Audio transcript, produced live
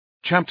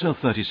Chapter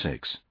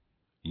 36.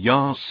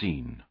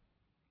 Yasin.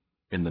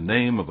 In the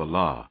name of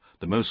Allah,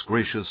 the most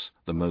gracious,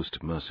 the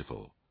most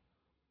merciful.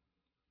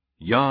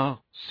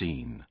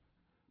 Yasin.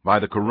 By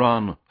the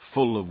Quran,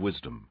 full of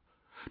wisdom.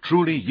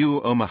 Truly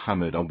you, O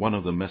Muhammad, are one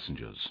of the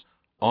messengers,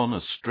 on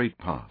a straight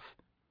path.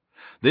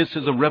 This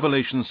is a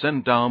revelation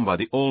sent down by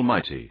the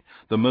Almighty,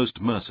 the most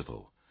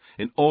merciful,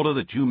 in order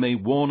that you may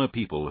warn a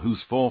people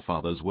whose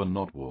forefathers were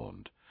not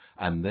warned,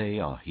 and they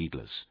are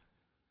heedless.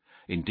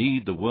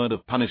 Indeed, the word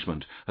of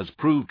punishment has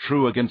proved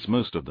true against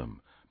most of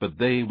them, but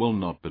they will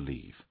not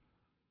believe.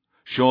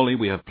 Surely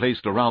we have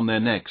placed around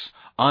their necks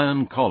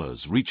iron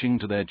collars reaching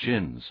to their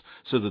chins,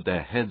 so that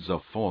their heads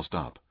are forced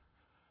up.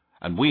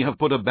 And we have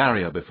put a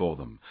barrier before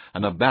them,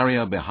 and a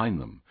barrier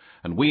behind them,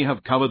 and we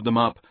have covered them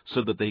up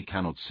so that they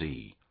cannot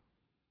see.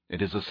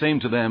 It is the same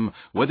to them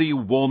whether you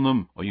warn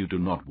them or you do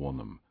not warn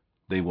them.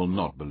 They will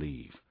not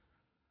believe.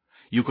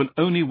 You can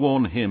only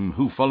warn him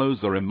who follows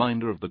the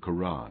reminder of the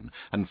Quran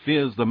and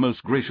fears the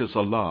most gracious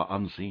Allah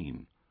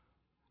unseen.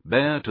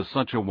 Bear to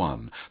such a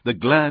one the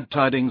glad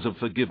tidings of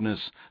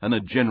forgiveness and a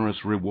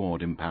generous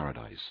reward in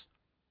paradise.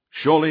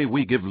 Surely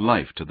we give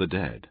life to the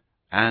dead,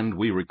 and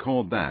we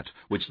record that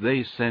which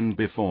they send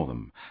before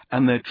them,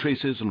 and their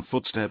traces and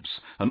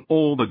footsteps, and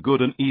all the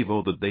good and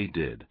evil that they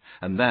did,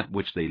 and that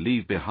which they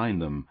leave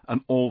behind them,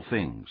 and all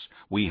things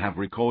we have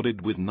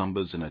recorded with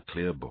numbers in a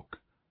clear book.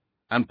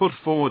 And put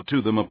forward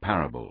to them a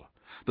parable,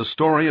 the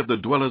story of the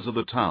dwellers of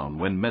the town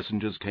when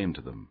messengers came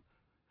to them.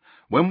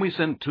 When we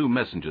sent 2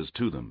 messengers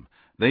to them,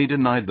 they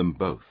denied them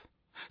both.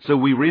 So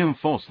we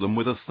reinforced them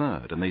with a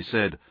third, and they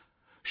said,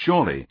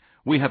 Surely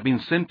we have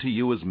been sent to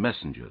you as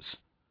messengers.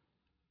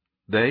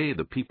 They,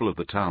 the people of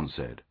the town,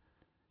 said,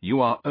 You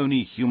are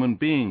only human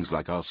beings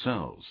like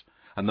ourselves,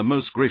 and the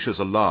most gracious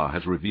Allah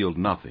has revealed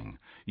nothing.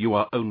 You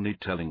are only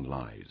telling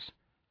lies.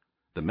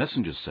 The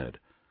messengers said,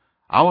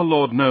 Our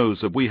Lord knows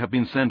that we have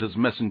been sent as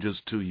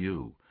messengers to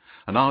you,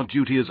 and our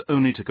duty is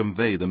only to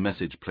convey the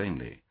message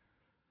plainly.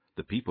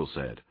 The people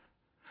said,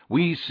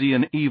 We see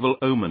an evil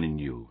omen in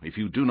you. If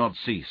you do not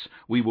cease,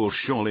 we will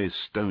surely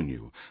stone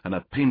you, and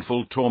a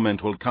painful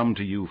torment will come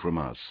to you from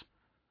us.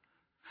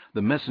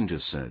 The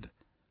messengers said,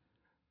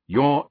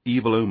 Your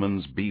evil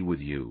omens be with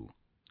you.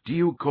 Do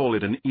you call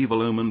it an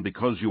evil omen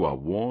because you are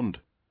warned?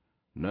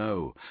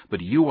 No, but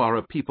you are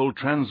a people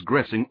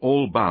transgressing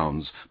all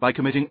bounds by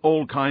committing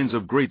all kinds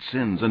of great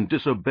sins and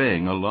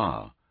disobeying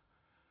Allah.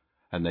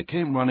 And there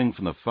came running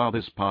from the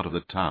farthest part of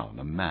the town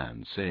a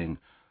man, saying,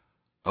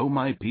 O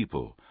my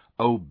people,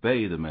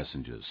 obey the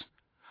messengers.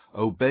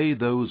 Obey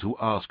those who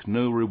ask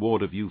no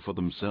reward of you for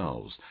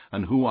themselves,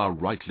 and who are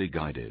rightly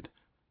guided.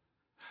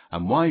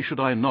 And why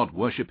should I not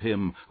worship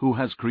him who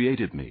has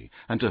created me,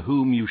 and to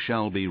whom you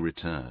shall be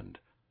returned?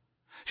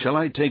 Shall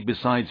I take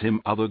besides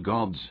him other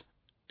gods?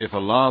 If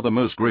Allah the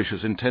most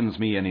gracious intends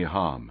me any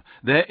harm,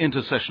 their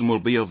intercession will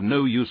be of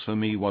no use for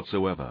me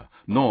whatsoever,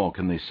 nor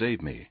can they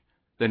save me.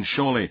 Then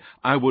surely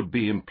I would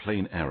be in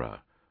plain error.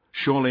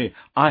 Surely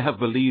I have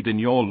believed in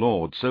your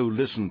Lord, so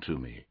listen to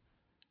me.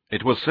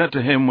 It was said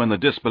to him when the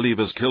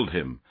disbelievers killed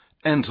him,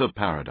 Enter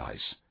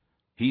paradise.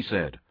 He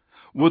said,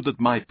 Would that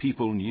my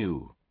people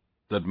knew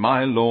that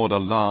my Lord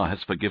Allah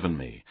has forgiven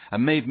me,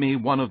 and made me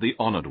one of the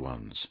honored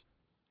ones.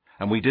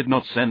 And we did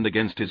not send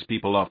against his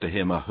people after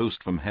him a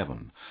host from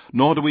heaven,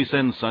 nor do we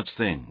send such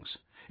things.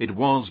 It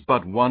was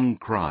but one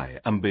cry,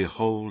 and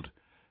behold,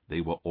 they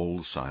were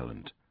all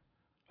silent.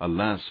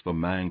 Alas for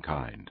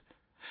mankind!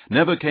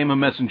 Never came a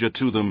messenger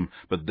to them,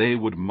 but they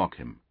would mock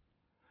him.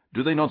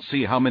 Do they not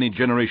see how many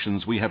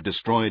generations we have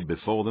destroyed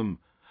before them?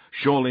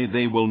 Surely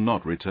they will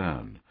not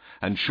return,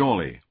 and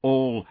surely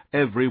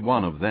every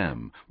one of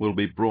them will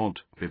be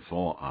brought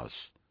before us.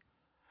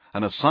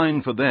 And a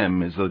sign for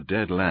them is the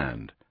dead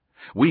land.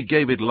 We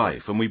gave it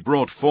life, and we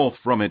brought forth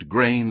from it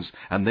grains,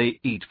 and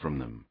they eat from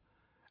them.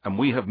 And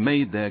we have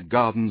made their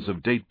gardens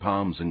of date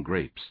palms and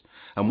grapes,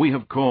 and we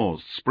have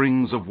caused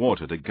springs of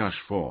water to gush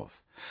forth,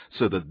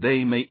 so that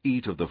they may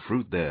eat of the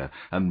fruit there,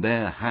 and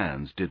their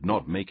hands did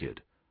not make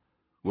it.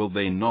 Will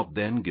they not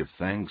then give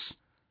thanks?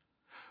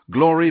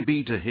 Glory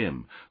be to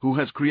him who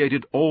has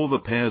created all the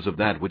pairs of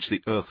that which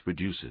the earth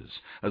produces,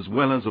 as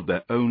well as of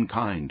their own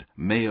kind,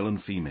 male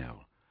and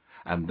female,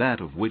 and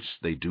that of which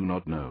they do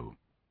not know.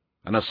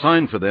 And a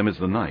sign for them is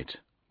the night.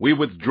 We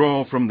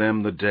withdraw from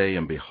them the day,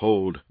 and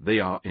behold, they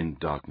are in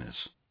darkness.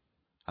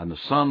 And the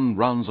sun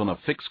runs on a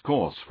fixed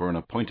course for an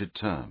appointed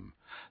term.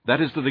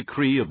 That is the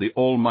decree of the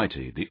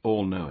Almighty, the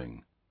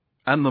All-Knowing.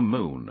 And the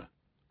moon,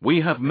 we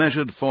have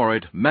measured for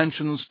it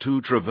mansions to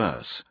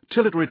traverse,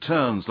 till it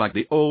returns like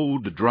the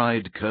old,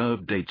 dried,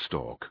 curved date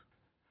stalk.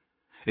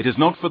 It is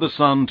not for the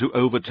sun to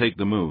overtake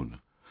the moon,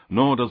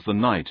 nor does the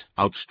night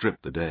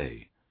outstrip the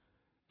day.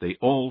 They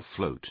all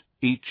float,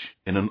 each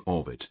in an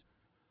orbit.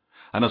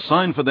 And a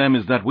sign for them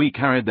is that we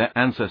carried their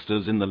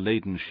ancestors in the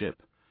laden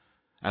ship,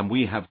 and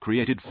we have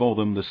created for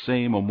them the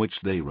same on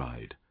which they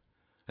ride.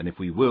 And if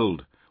we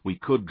willed, we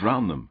could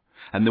drown them,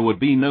 and there would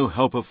be no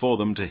helper for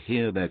them to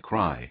hear their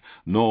cry,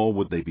 nor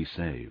would they be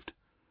saved,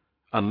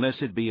 unless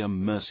it be a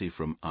mercy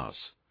from us,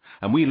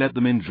 and we let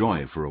them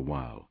enjoy for a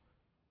while.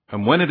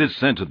 And when it is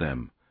said to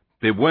them,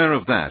 Beware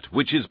of that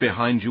which is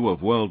behind you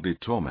of worldly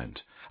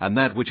torment, and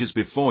that which is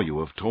before you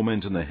of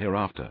torment in the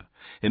hereafter,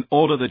 in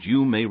order that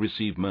you may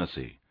receive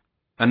mercy.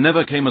 And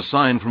never came a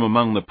sign from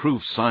among the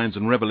proofs, signs,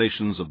 and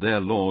revelations of their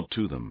Lord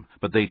to them,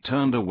 but they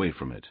turned away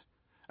from it.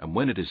 And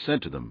when it is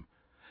said to them,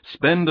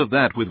 Spend of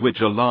that with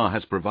which Allah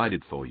has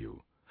provided for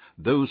you,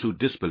 those who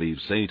disbelieve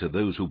say to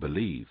those who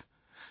believe,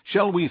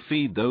 Shall we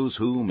feed those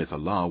whom, if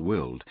Allah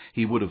willed,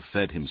 He would have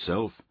fed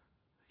Himself?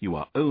 You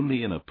are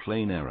only in a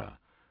plain error.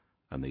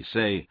 And they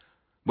say,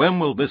 When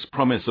will this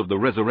promise of the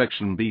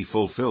resurrection be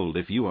fulfilled,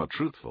 if you are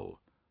truthful?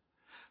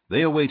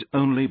 They await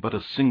only but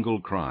a single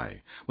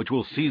cry, which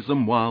will seize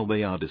them while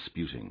they are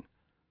disputing.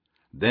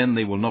 Then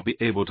they will not be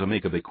able to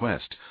make a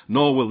bequest,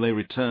 nor will they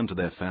return to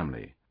their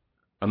family.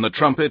 And the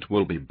trumpet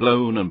will be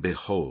blown, and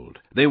behold,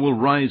 they will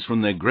rise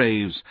from their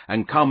graves,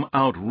 and come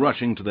out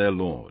rushing to their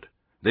Lord.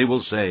 They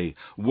will say,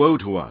 Woe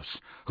to us!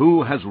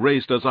 Who has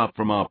raised us up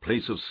from our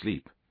place of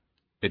sleep?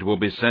 It will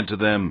be said to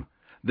them,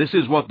 This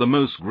is what the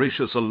most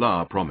gracious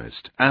Allah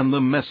promised, and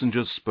the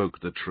messengers spoke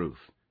the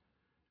truth.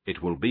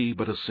 It will be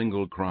but a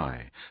single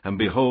cry, and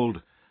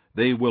behold,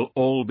 they will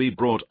all be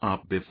brought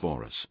up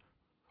before us.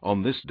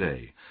 On this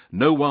day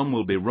no one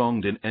will be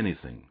wronged in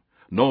anything,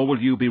 nor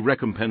will you be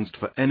recompensed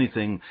for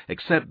anything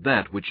except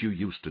that which you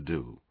used to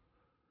do.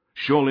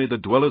 Surely the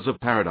dwellers of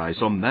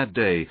paradise on that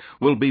day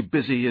will be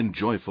busy in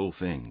joyful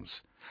things.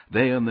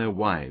 They and their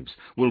wives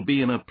will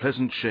be in a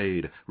pleasant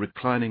shade,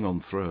 reclining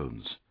on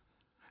thrones.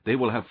 They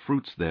will have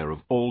fruits there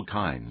of all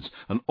kinds,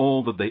 and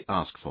all that they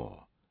ask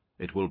for.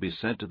 It will be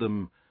said to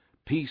them,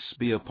 Peace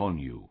be upon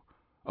you,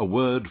 a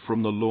word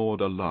from the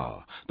Lord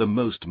Allah, the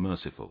most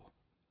merciful.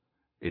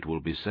 It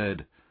will be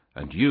said,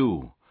 And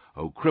you,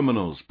 O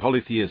criminals,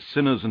 polytheists,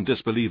 sinners, and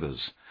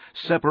disbelievers,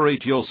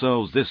 separate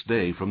yourselves this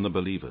day from the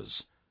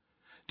believers.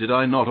 Did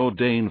I not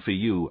ordain for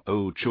you,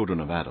 O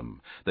children of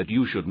Adam, that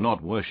you should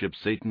not worship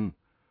Satan?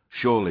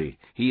 Surely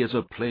he is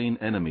a plain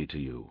enemy to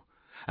you,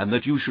 and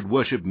that you should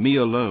worship me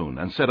alone,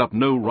 and set up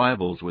no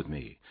rivals with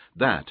me.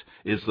 That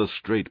is the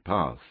straight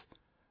path.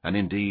 And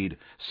indeed,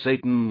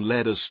 Satan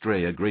led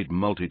astray a great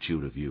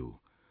multitude of you.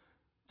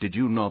 Did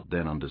you not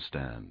then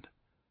understand?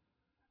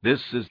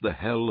 This is the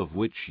hell of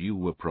which you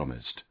were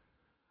promised.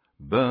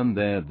 Burn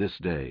there this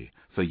day,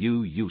 for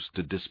you used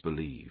to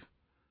disbelieve.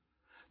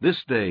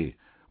 This day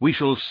we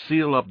shall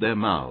seal up their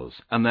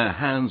mouths, and their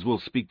hands will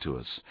speak to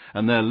us,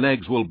 and their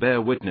legs will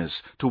bear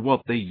witness to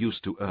what they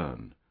used to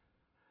earn.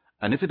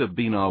 And if it had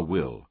been our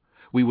will,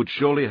 we would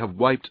surely have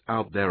wiped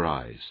out their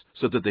eyes,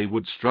 so that they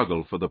would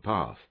struggle for the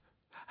path.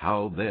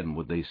 How then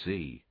would they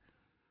see?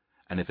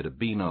 And if it had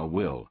been our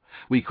will,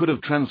 we could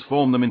have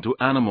transformed them into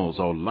animals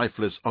or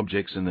lifeless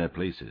objects in their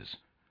places.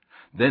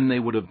 Then they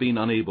would have been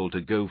unable to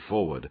go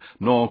forward,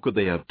 nor could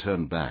they have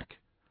turned back.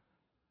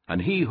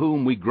 And he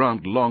whom we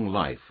grant long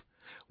life,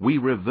 we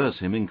reverse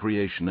him in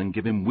creation and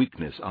give him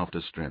weakness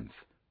after strength.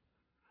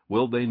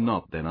 Will they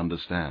not then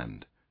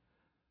understand?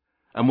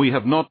 And we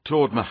have not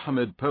taught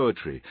Muhammad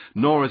poetry,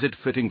 nor is it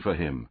fitting for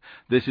him.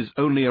 This is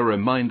only a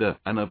reminder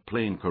and a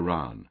plain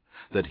Quran,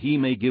 that he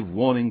may give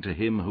warning to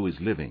him who is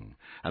living,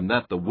 and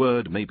that the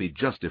word may be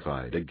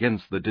justified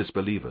against the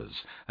disbelievers,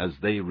 as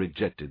they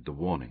rejected the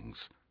warnings.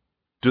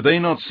 Do they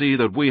not see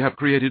that we have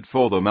created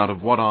for them out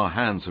of what our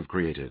hands have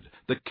created,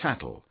 the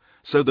cattle,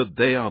 so that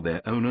they are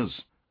their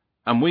owners?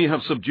 And we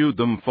have subdued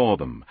them for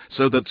them,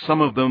 so that some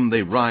of them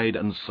they ride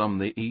and some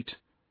they eat.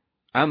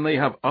 And they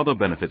have other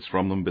benefits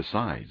from them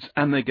besides,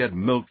 and they get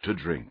milk to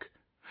drink.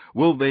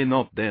 Will they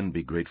not then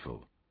be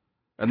grateful?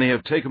 And they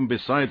have taken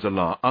besides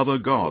Allah other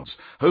gods,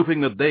 hoping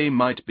that they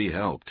might be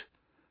helped.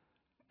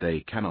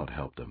 They cannot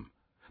help them,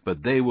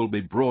 but they will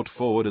be brought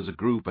forward as a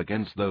group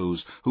against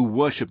those who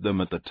worship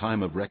them at the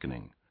time of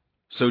reckoning.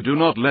 So do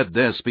not let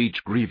their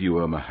speech grieve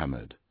you, O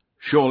Muhammad.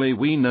 Surely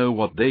we know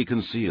what they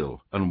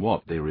conceal and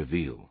what they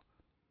reveal.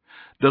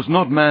 Does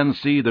not man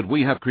see that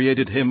we have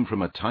created him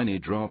from a tiny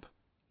drop?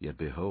 Yet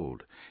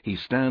behold, he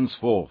stands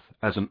forth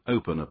as an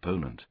open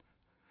opponent.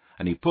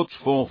 And he puts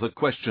forth a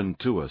question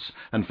to us,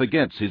 and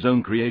forgets his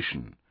own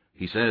creation.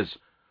 He says,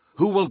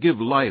 Who will give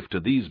life to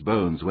these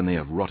bones when they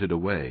have rotted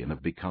away and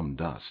have become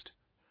dust?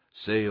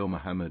 Say, O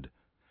Muhammad,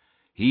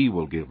 He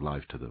will give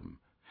life to them,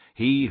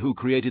 He who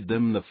created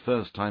them the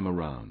first time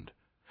around,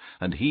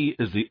 and He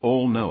is the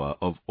all-knower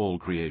of all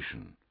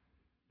creation.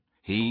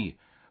 He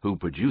who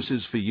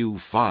produces for you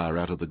fire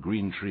out of the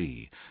green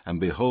tree, and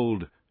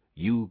behold,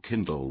 you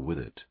kindle with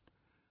it.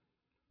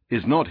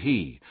 Is not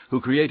He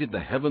who created the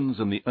heavens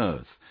and the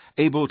earth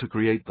able to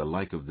create the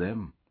like of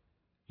them?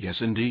 Yes,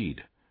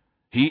 indeed.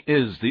 He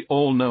is the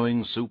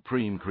all-knowing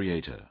supreme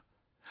creator.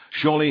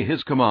 Surely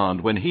his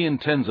command when he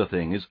intends a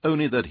thing is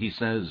only that he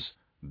says,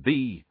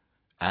 Be,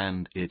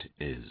 and it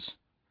is.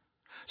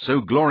 So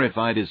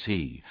glorified is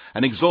he,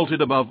 and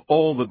exalted above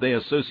all that they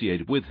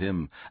associate with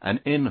him,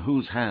 and in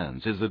whose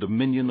hands is the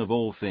dominion of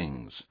all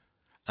things,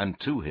 and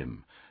to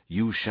him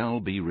you shall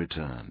be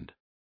returned.